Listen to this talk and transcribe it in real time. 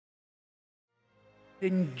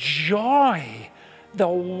Enjoy the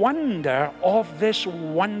wonder of this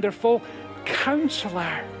wonderful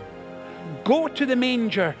counselor. Go to the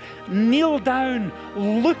manger, kneel down,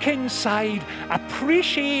 look inside,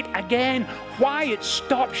 appreciate again why it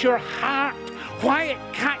stops your heart, why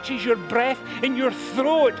it catches your breath in your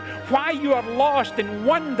throat, why you are lost in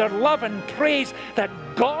wonder, love, and praise that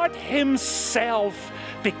God Himself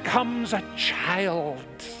becomes a child.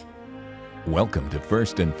 Welcome to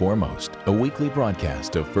First and Foremost, a weekly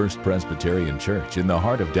broadcast of First Presbyterian Church in the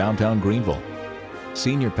heart of downtown Greenville.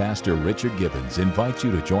 Senior Pastor Richard Gibbons invites you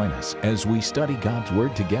to join us as we study God's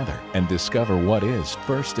Word together and discover what is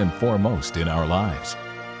first and foremost in our lives.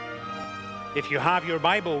 If you have your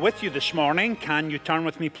Bible with you this morning, can you turn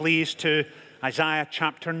with me please to Isaiah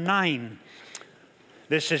chapter 9.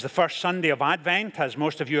 This is the first Sunday of Advent, as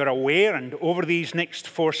most of you are aware, and over these next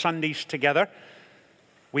 4 Sundays together,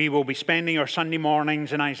 we will be spending our Sunday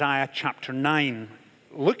mornings in Isaiah chapter 9,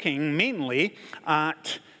 looking mainly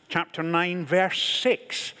at chapter 9, verse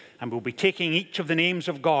 6, and we'll be taking each of the names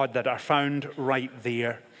of God that are found right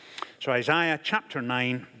there. So Isaiah chapter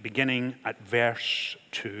 9, beginning at verse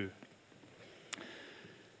 2.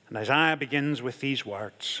 And Isaiah begins with these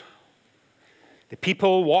words: "The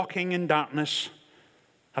people walking in darkness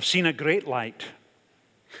have seen a great light.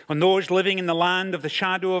 On those living in the land of the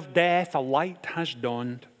shadow of death, a light has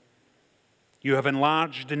dawned. You have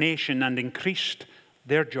enlarged the nation and increased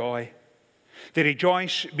their joy. They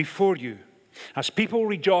rejoice before you, as people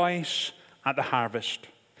rejoice at the harvest,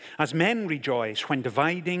 as men rejoice when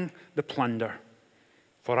dividing the plunder.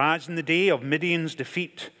 For as in the day of Midian's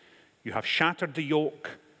defeat, you have shattered the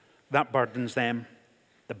yoke that burdens them,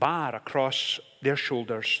 the bar across their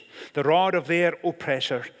shoulders, the rod of their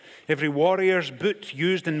oppressor. Every warrior's boot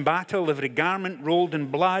used in battle, every garment rolled in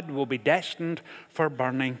blood will be destined for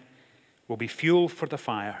burning, will be fuel for the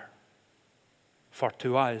fire. For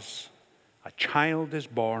to us a child is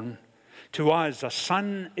born, to us a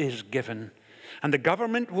son is given, and the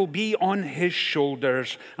government will be on his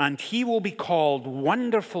shoulders, and he will be called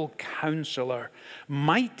Wonderful Counselor,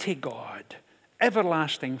 Mighty God,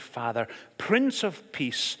 Everlasting Father, Prince of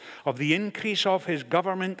Peace. Of the increase of his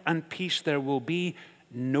government and peace there will be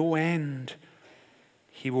no end.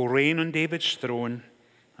 He will reign on David's throne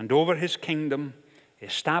and over his kingdom,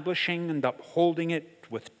 establishing and upholding it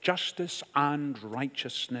with justice and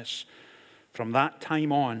righteousness from that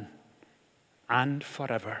time on and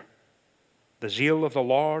forever. The zeal of the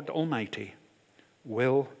Lord Almighty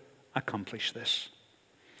will accomplish this."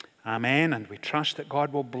 Amen. And we trust that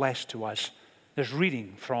God will bless to us this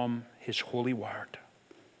reading from His holy word.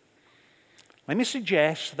 Let me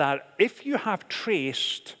suggest that if you have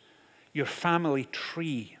traced your family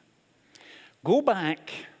tree, go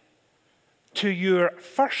back to your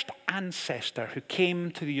first ancestor who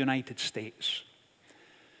came to the United States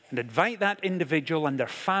and invite that individual and their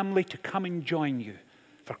family to come and join you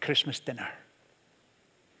for Christmas dinner.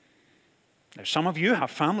 Now, some of you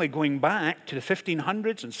have family going back to the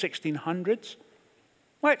 1500s and 1600s.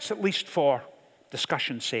 Let's, at least for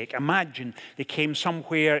discussion's sake, imagine they came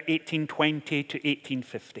somewhere 1820 to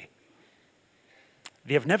 1850.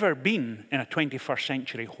 They have never been in a 21st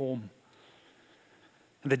century home.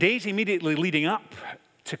 In the days immediately leading up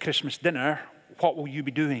to Christmas dinner, what will you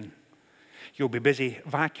be doing? You'll be busy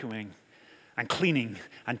vacuuming and cleaning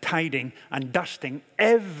and tidying and dusting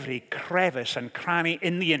every crevice and cranny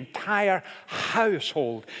in the entire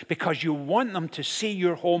household because you want them to see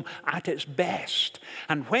your home at its best.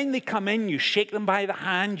 And when they come in, you shake them by the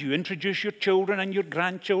hand, you introduce your children and your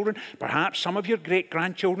grandchildren, perhaps some of your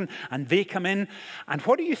great-grandchildren, and they come in. And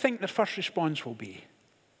what do you think their first response will be?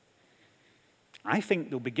 I think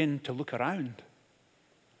they'll begin to look around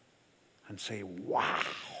and say, "Wow,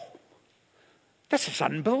 this is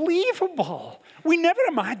unbelievable. We never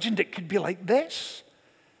imagined it could be like this."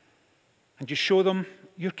 And you show them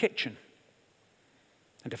your kitchen.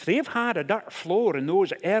 And if they've had a dirt floor in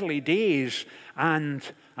those early days and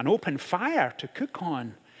an open fire to cook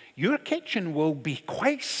on, your kitchen will be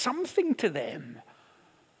quite something to them.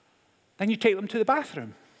 Then you take them to the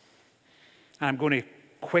bathroom. And I'm going to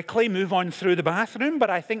quickly move on through the bathroom,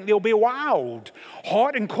 but I think they'll be wowed.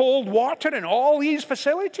 Hot and cold water and all these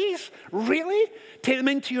facilities? Really? Take them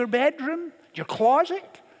into your bedroom, your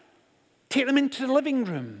closet? Take them into the living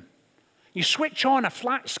room. You switch on a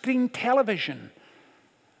flat screen television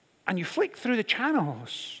and you flick through the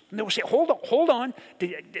channels. And they'll say, hold on.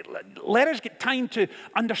 Let us get time to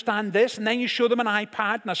understand this. And then you show them an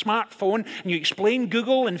iPad and a smartphone and you explain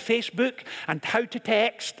Google and Facebook and how to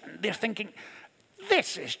text. And they're thinking,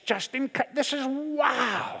 this is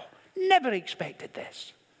wow. Never expected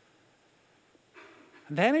this.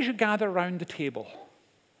 And then as you gather around the table,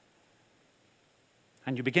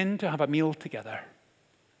 and you begin to have a meal together,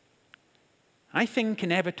 I think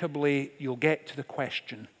inevitably you'll get to the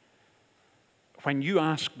question, when you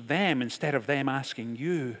ask them instead of them asking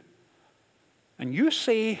you, and you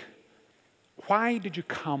say, why did you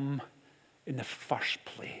come in the first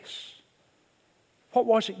place? What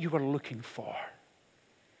was it you were looking for?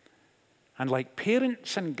 And like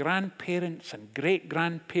parents and grandparents and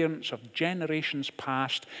great-grandparents of generations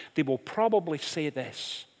past, they will probably say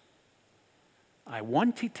this: I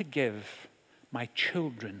wanted to give my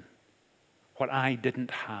children what I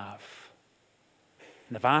didn't have.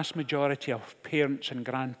 And the vast majority of parents and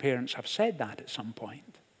grandparents have said that at some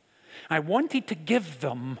point. I wanted to give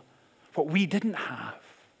them what we didn't have.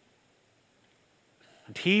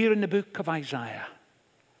 And here in the book of Isaiah,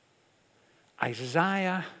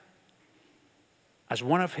 as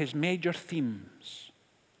one of his major themes,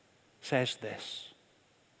 says this: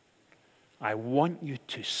 I want you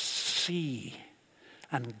to see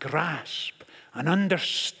and grasp and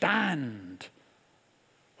understand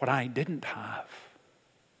what I didn't have.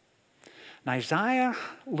 And Isaiah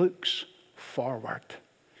looks forward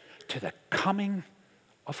to the coming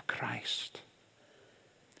of Christ.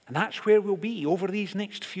 And that's where we'll be over these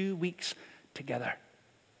next few weeks together.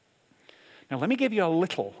 Now, let me give you a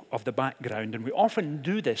little of the background, and we often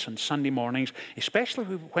do this on Sunday mornings, especially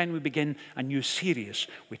when we begin a new series.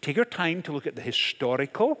 We take our time to look at the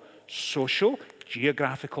historical, social,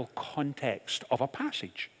 geographical context of a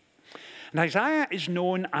passage. And Isaiah is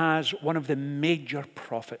known as one of the major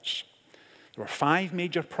prophets. There were 5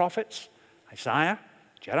 major prophets: Isaiah,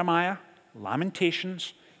 Jeremiah,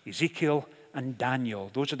 Lamentations, Ezekiel, and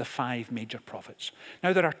Daniel. Those are the 5 major prophets.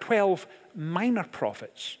 Now, there are 12 minor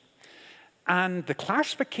prophets. And the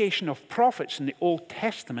classification of prophets in the Old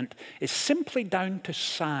Testament is simply down to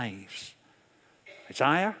size.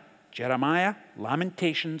 Isaiah, Jeremiah,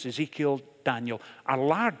 Lamentations, Ezekiel, Daniel are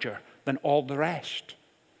larger than all the rest.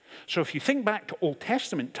 So if you think back to Old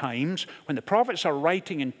Testament times, when the prophets are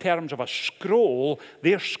writing in terms of a scroll,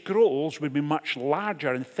 their scrolls would be much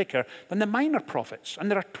larger and thicker than the minor prophets. And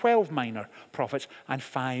there are 12 minor prophets and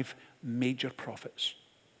 5 major prophets.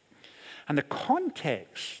 And the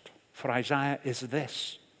context for Isaiah is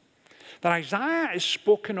this: that Isaiah is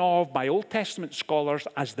spoken of by Old Testament scholars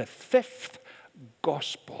as the 5th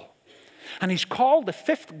gospel. And he's called the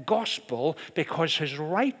 5th gospel because his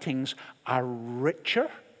writings are richer.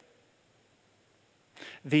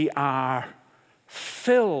 They are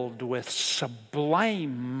filled with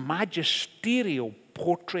sublime, magisterial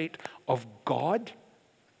portrait of God.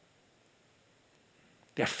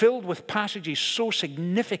 They're filled with passages so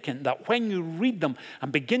significant that when you read them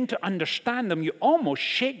and begin to understand them, you almost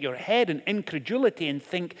shake your head in incredulity and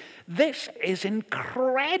think, this is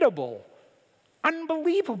incredible,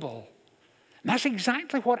 unbelievable. And that's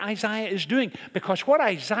exactly what Isaiah is doing, because what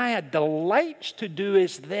Isaiah delights to do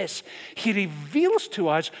is this: he reveals to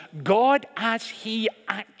us God as he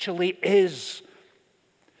actually is.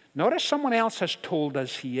 Not as someone else has told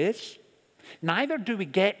us he is. Neither do we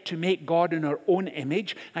get to make God in our own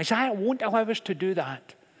image. Isaiah won't allow us to do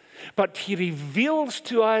that. But he reveals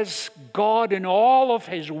to us God in all of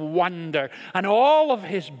his wonder and all of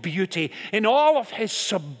his beauty, in all of his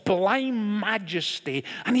sublime majesty.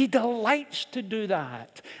 And he delights to do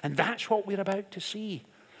that. And that's what we're about to see.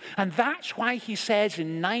 And that's why he says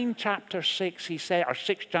in 6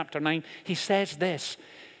 chapter 9, he says this: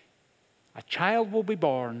 a child will be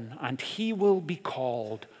born and he will be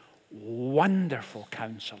called Wonderful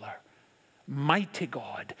Counselor, Mighty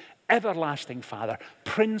God, Everlasting Father,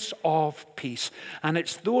 Prince of Peace. And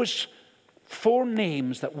it's those 4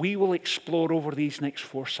 names that we will explore over these next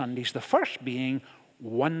 4 Sundays. The first being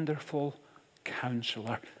Wonderful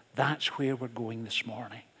Counselor. That's where we're going this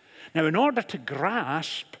morning. Now, in order to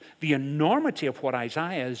grasp the enormity of what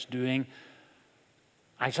Isaiah is doing,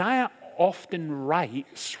 Isaiah often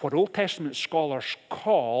writes what Old Testament scholars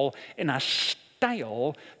call in a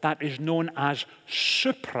style that is known as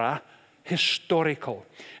supra-historical.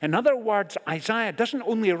 In other words, Isaiah doesn't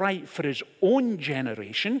only write for his own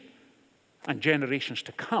generation and generations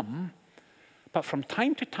to come, but from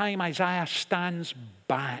time to time Isaiah stands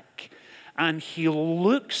back and he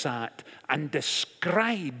looks at and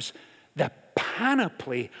describes the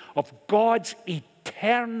panoply of God's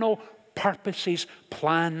eternal purposes,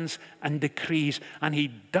 plans, and decrees. And he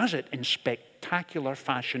does it in spectacular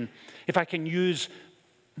fashion. If I can use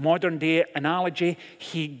modern day analogy,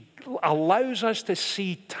 he allows us to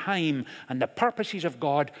see time and the purposes of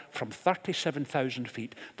God from 37,000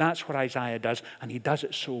 feet. That's what Isaiah does, and he does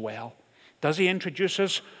it so well. Does he introduce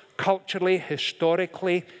us culturally,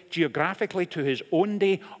 historically, geographically to his own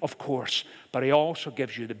day? Of course, but he also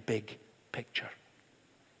gives you the big picture.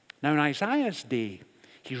 Now, in Isaiah's day,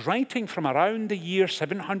 he's writing from around the year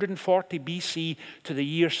 740 BC to the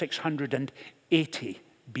year 680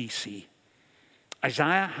 BC.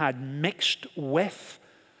 Isaiah had mixed with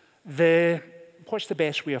what's the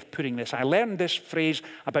best way of putting this? I learned this phrase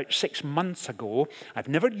about 6 months ago. I've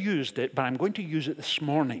never used it, but I'm going to use it this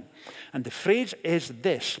morning. And the phrase is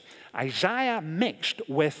this: Isaiah mixed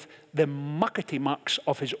with the muckety-mucks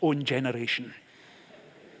of his own generation.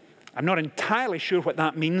 I'm not entirely sure what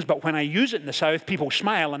that means, but when I use it in the South, people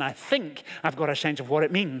smile, and I think I've got a sense of what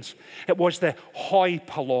it means. It was the hoi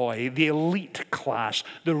polloi, the elite class,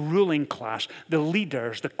 the ruling class, the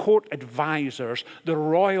leaders, the court advisors, the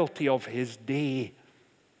royalty of his day.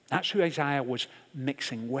 That's who Isaiah was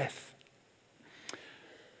mixing with.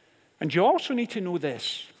 And you also need to know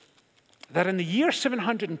this, that in the year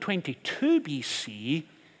 722 BC,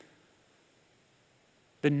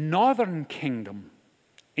 the northern kingdom,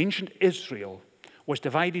 ancient Israel, was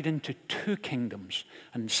divided into two kingdoms.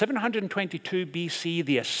 In 722 BC,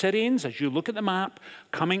 the Assyrians, as you look at the map,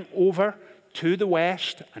 coming over to the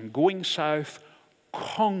west and going south,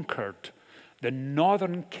 conquered the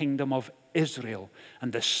northern kingdom of Israel.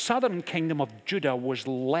 And the southern kingdom of Judah was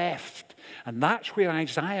left. And that's where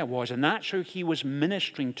Isaiah was, and that's who he was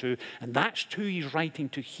ministering to, and that's who he's writing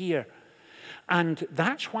to here. And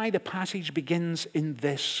that's why the passage begins in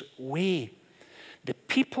this way. The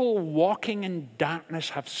people walking in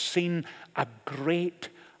darkness have seen a great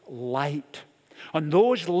light. On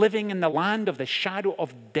those living in the land of the shadow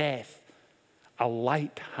of death, a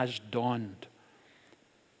light has dawned.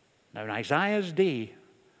 Now, in Isaiah's day,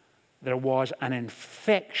 there was an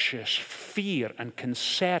infectious fear and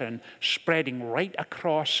concern spreading right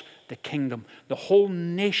across the kingdom. The whole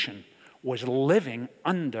nation was living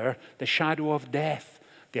under the shadow of death.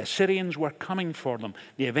 The Assyrians were coming for them.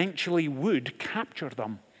 They eventually would capture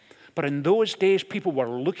them. But in those days, people were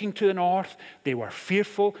looking to the north. They were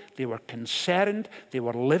fearful. They were concerned. They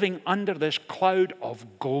were living under this cloud of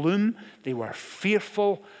gloom. They were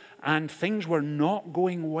fearful, and things were not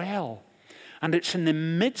going well. And it's in the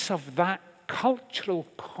midst of that cultural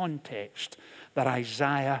context that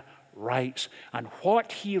Isaiah writes. And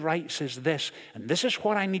what he writes is this, and this is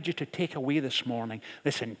what I need you to take away this morning.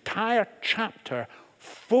 This entire chapter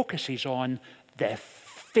focuses on the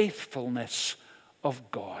faithfulness of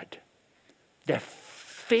God. The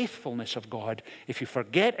faithfulness of God. If you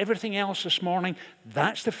forget everything else this morning,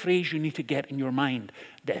 that's the phrase you need to get in your mind.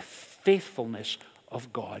 The faithfulness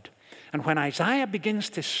of God. And when Isaiah begins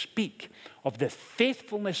to speak of the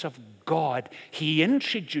faithfulness of God, he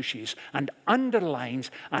introduces and underlines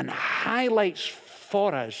and highlights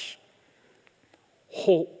for us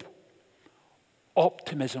hope,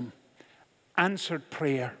 optimism, answered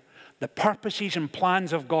prayer. The purposes and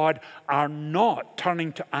plans of God are not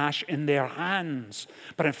turning to ash in their hands.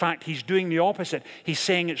 But in fact, he's doing the opposite. He's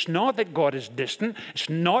saying it's not that God is distant. It's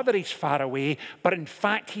not that he's far away. But in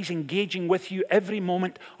fact, he's engaging with you every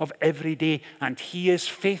moment of every day. And he is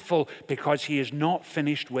faithful because he is not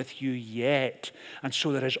finished with you yet. And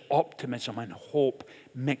so there is optimism and hope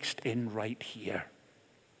mixed in right here.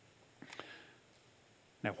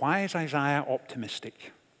 Now, why is Isaiah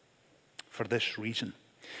optimistic? For this reason.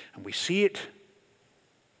 And we see it,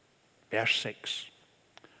 verse 6.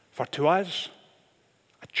 For to us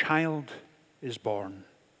a child is born,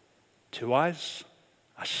 to us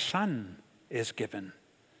a son is given,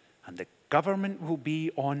 and the government will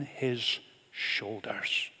be on his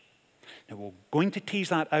shoulders. Now, we're going to tease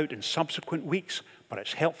that out in subsequent weeks, but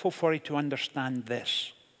it's helpful for you to understand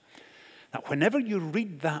this. That whenever you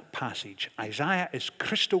read that passage, Isaiah is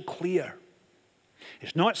crystal clear.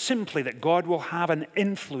 It's not simply that God will have an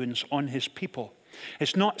influence on his people.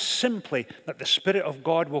 It's not simply that the Spirit of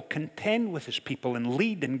God will contend with his people and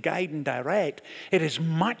lead and guide and direct. It is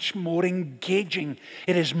much more engaging.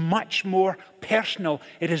 It is much more personal.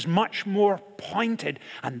 It is much more pointed.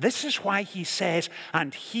 And this is why he says,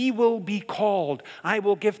 and he will be called. I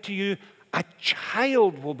will give to you, a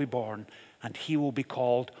child will be born, and he will be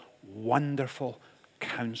called Wonderful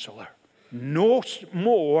Counselor. No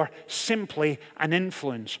more simply an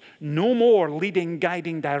influence. No more leading,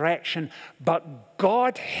 guiding direction. But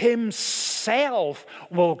God himself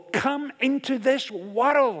will come into this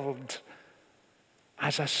world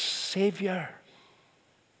as a Savior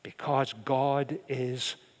because God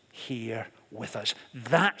is here with us.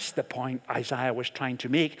 That's the point Isaiah was trying to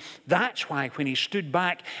make. That's why when he stood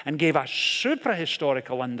back and gave a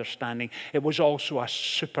super-historical understanding, it was also a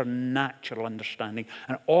supernatural understanding.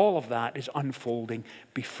 And all of that is unfolding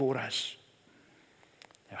before us.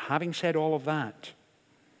 Now, having said all of that,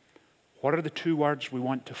 what are the two words we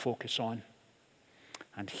want to focus on?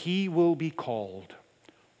 And he will be called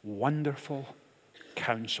Wonderful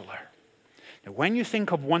Counselor. Now, when you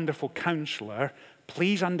think of Wonderful Counselor,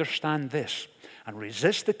 please understand this and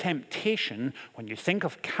resist the temptation when you think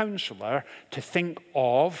of Counselor to think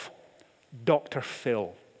of Dr.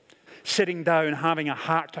 Phil, sitting down having a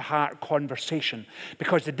heart-to-heart conversation.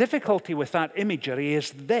 Because the difficulty with that imagery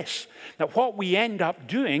is this, that what we end up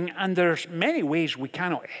doing, and there's many ways we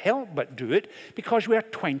cannot help but do it, because we are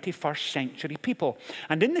 21st century people.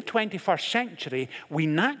 And in the 21st century, we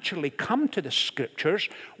naturally come to the Scriptures,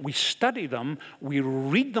 we study them, we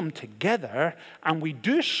read them together, and we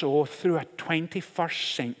do so through a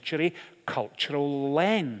 21st century cultural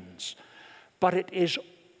lens. But it is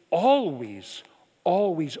always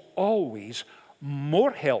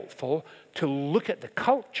more helpful to look at the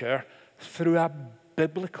culture through a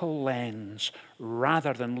biblical lens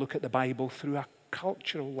rather than look at the Bible through a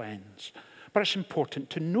cultural lens. But it's important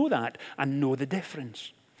to know that and know the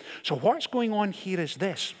difference. So what's going on here is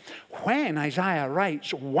this. When Isaiah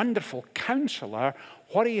writes, Wonderful Counselor,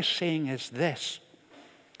 what he is saying is this.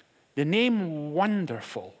 The name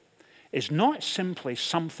Wonderful is not simply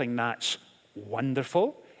something that's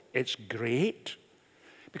wonderful, it's great.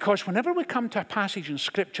 Because whenever we come to a passage in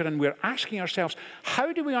Scripture and we're asking ourselves,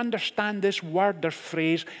 how do we understand this word or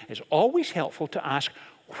phrase? It's always helpful to ask,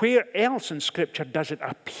 where else in Scripture does it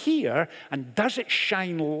appear, and does it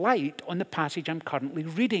shine light on the passage I'm currently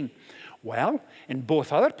reading? Well, in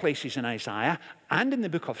both other places in Isaiah and in the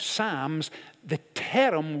book of Psalms, the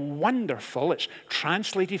term wonderful, it's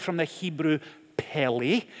translated from the Hebrew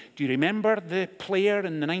Pele. Do you remember the player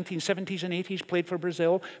in the 1970s and 80s played for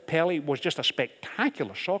Brazil? Pele was just a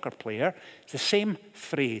spectacular soccer player. It's the same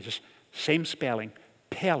phrase, same spelling,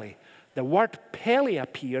 Pele. The word Pele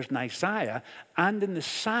appears in Isaiah and in the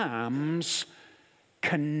Psalms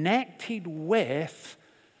connected with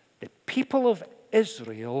the people of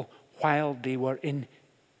Israel while they were in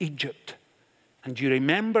Egypt. And do you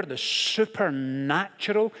remember the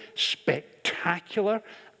supernatural, spectacular,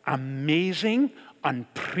 amazing,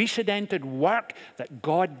 unprecedented work that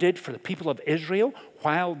God did for the people of Israel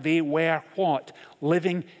while they were what?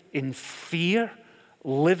 Living in fear,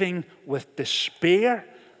 living with despair,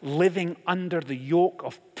 living under the yoke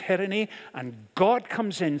of tyranny. And God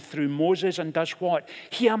comes in through Moses and does what?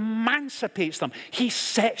 He emancipates them. He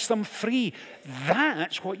sets them free.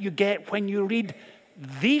 That's what you get when you read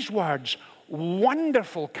these words.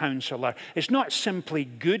 Wonderful Counselor. It's not simply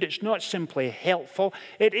good. It's not simply helpful.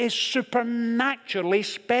 It is supernaturally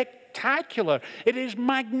spectacular. It is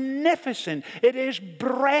magnificent. It is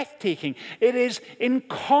breathtaking. It is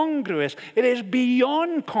incongruous. It is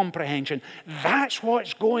beyond comprehension. That's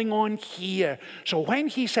what's going on here. So when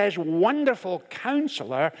he says Wonderful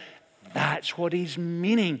Counselor, that's what he's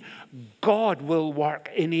meaning. God will work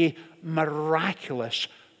in a miraculous,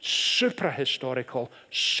 supra-historical,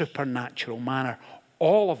 supernatural manner.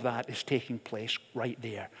 All of that is taking place right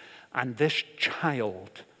there. And this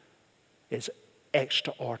child is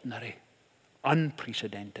extraordinary,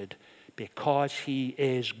 unprecedented, because he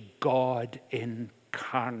is God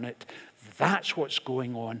incarnate. That's what's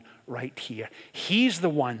going on right here. He's the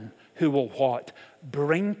one who will what?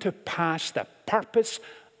 Bring to pass the purpose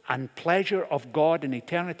and pleasure of God in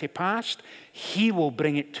eternity past. He will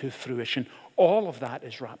bring it to fruition. All of that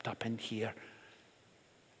is wrapped up in here.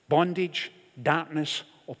 Bondage, darkness,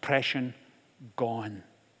 oppression, gone.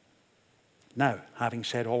 Now, having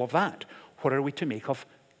said all of that, what are we to make of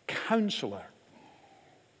Counselor?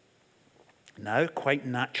 Now, quite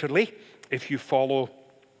naturally, if you follow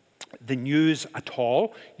the news at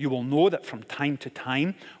all, you will know that from time to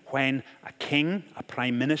time, when a king, a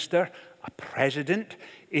prime minister, a president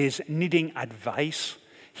is needing advice,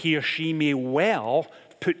 he or she may well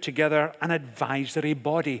put together an advisory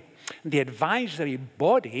body. The advisory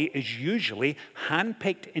body is usually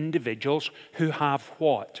hand-picked individuals who have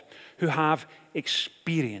what? Who have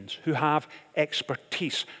experience, who have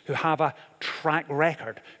expertise, who have a track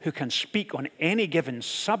record, who can speak on any given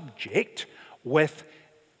subject with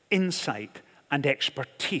insight and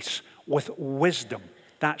expertise, with wisdom.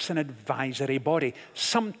 That's an advisory body.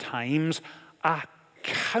 Sometimes a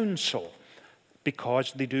council,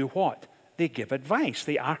 because they do what? They give advice.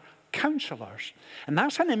 They are counselors. And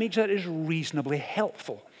that's an image that is reasonably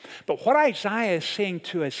helpful. But what Isaiah is saying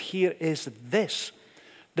to us here is this: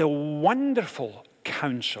 the wonderful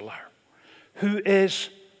counselor, who is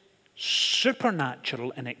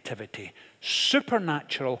supernatural in activity,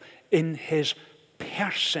 supernatural in his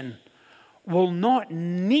person, will not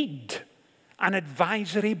need an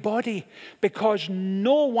advisory body, because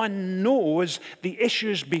no one knows the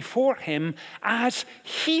issues before him as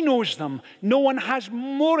he knows them. No one has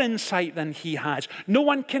more insight than he has. No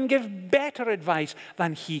one can give better advice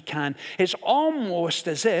than he can. It's almost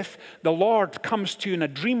as if the Lord comes to you in a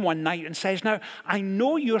dream one night and says, now, I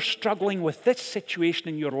know you're struggling with this situation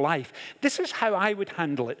in your life. This is how I would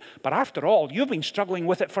handle it. But after all, you've been struggling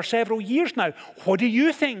with it for several years now. What do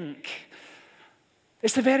you think?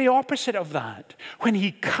 It's the very opposite of that. When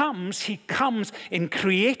he comes in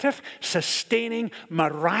creative, sustaining,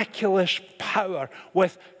 miraculous power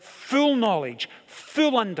with full knowledge,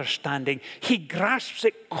 full understanding. He grasps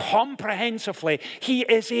it comprehensively. He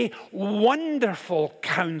is a wonderful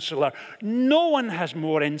counselor. No one has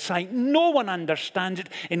more insight. No one understands it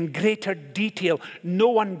in greater detail. No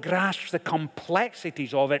one grasps the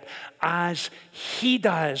complexities of it as he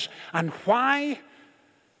does. And why?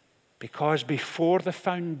 Because before the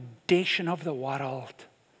foundation of the world,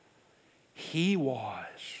 he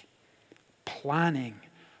was planning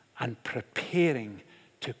and preparing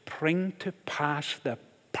to bring to pass the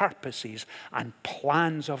purposes and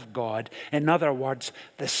plans of God. In other words,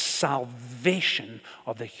 the salvation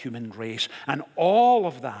of the human race. And all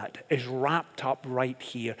of that is wrapped up right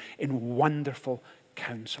here in wonderful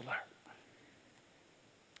counselor.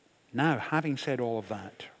 Now, having said all of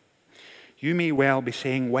that, you may well be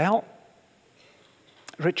saying, well,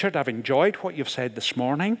 Richard, I've enjoyed what you've said this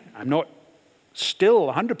morning. I'm not still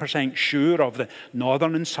 100% sure of the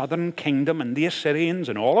northern and southern kingdom and the Assyrians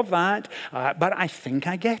and all of that, but I think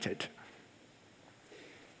I get it.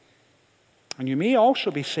 And you may also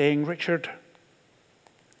be saying, Richard,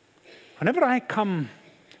 whenever I come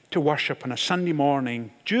to worship on a Sunday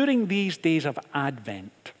morning during these days of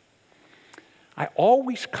Advent, I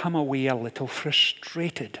always come away a little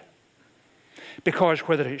frustrated. Because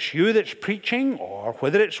whether it's you that's preaching or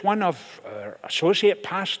whether it's one of our associate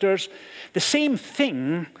pastors, the same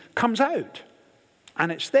thing comes out.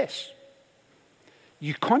 And it's this.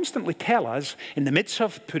 You constantly tell us, in the midst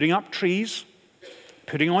of putting up trees,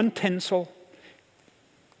 putting on tinsel,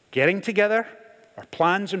 getting together, our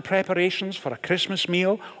plans and preparations for a Christmas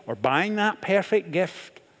meal, or buying that perfect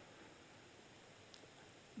gift,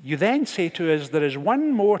 you then say to us, there is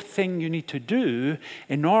one more thing you need to do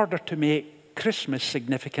in order to make Christmas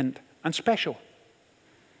significant and special.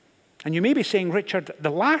 And you may be saying, Richard, the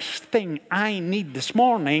last thing I need this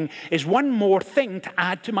morning is one more thing to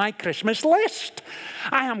add to my Christmas list.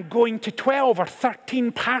 I am going to 12 or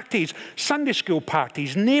 13 parties, Sunday school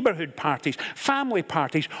parties, neighborhood parties, family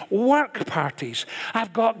parties, work parties.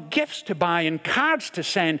 I've got gifts to buy and cards to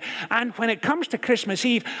send. And when it comes to Christmas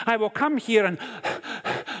Eve, I will come here and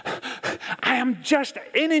I am just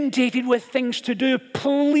inundated with things to do.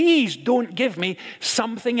 Please don't give me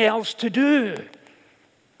something else to do.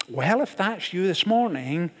 Well, if that's you this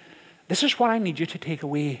morning, this is what I need you to take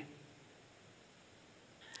away.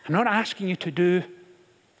 I'm not asking you to do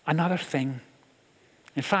another thing.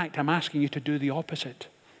 In fact, I'm asking you to do the opposite.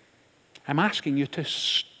 I'm asking you to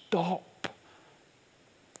stop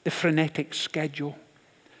the frenetic schedule,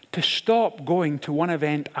 to stop going to one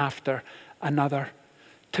event after another,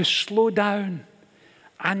 to slow down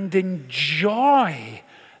and enjoy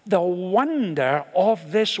the wonder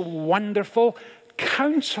of this wonderful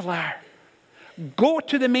Counselor. Go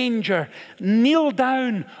to the manger, kneel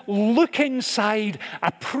down, look inside,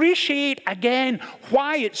 appreciate again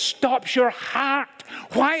why it stops your heart,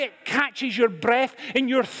 why it catches your breath in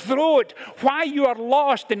your throat, why you are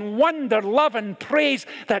lost in wonder, love, and praise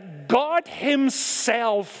that God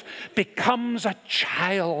Himself becomes a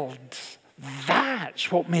child.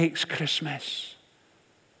 That's what makes Christmas.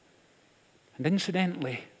 And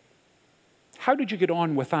incidentally, how did you get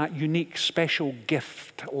on with that unique special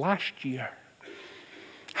gift last year?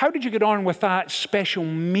 How did you get on with that special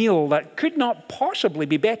meal that could not possibly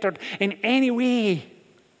be bettered in any way?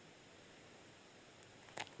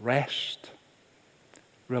 Rest,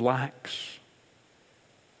 relax,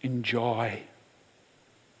 enjoy,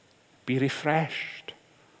 be refreshed.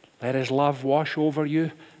 Let His love wash over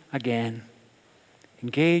you again.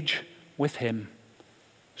 Engage with Him.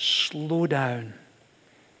 Slow down.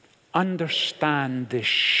 Understand the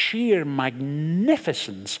sheer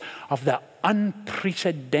magnificence of the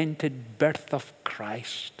unprecedented birth of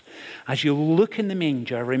Christ. As you look in the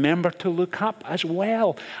manger, remember to look up as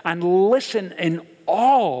well and listen in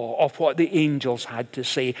awe of what the angels had to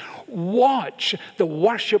say. Watch the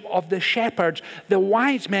worship of the shepherds, the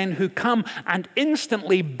wise men who come and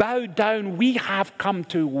instantly bow down. We have come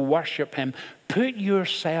to worship Him. Put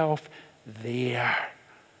yourself there.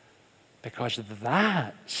 Because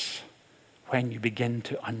that's when you begin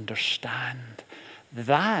to understand.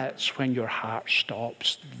 That's when your heart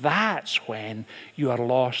stops. That's when you are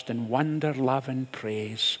lost in wonder, love, and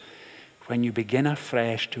praise. When you begin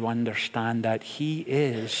afresh to understand that He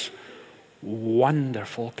is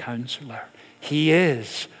wonderful Counselor. He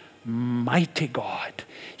is mighty God.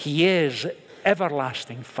 He is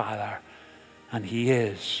everlasting Father. And He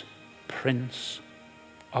is Prince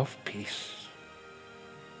of Peace.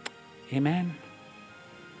 Amen.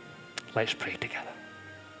 Let's pray together.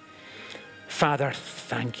 Father,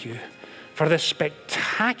 thank you for this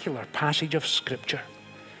spectacular passage of Scripture.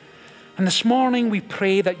 And this morning we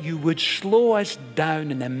pray that you would slow us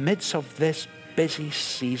down in the midst of this busy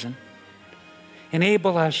season.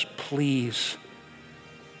 Enable us, please,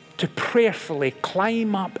 to prayerfully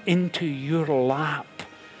climb up into your lap,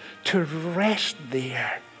 to rest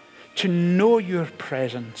there, to know your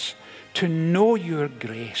presence, to know your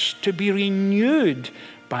grace, to be renewed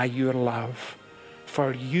by your love.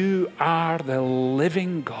 For you are the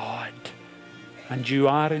living God, and you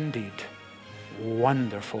are indeed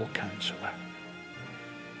wonderful Counselor.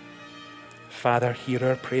 Father, hear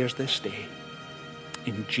our prayers this day.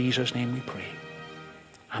 In Jesus' name we pray.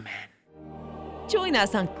 Amen. Join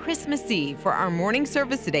us on Christmas Eve for our morning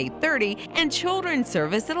service at 8:30 and children's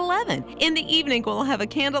service at 11. In the evening, we'll have a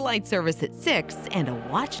candlelight service at 6 and a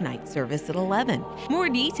watch night service at 11. More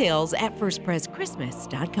details at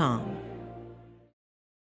firstpreschristmas.com.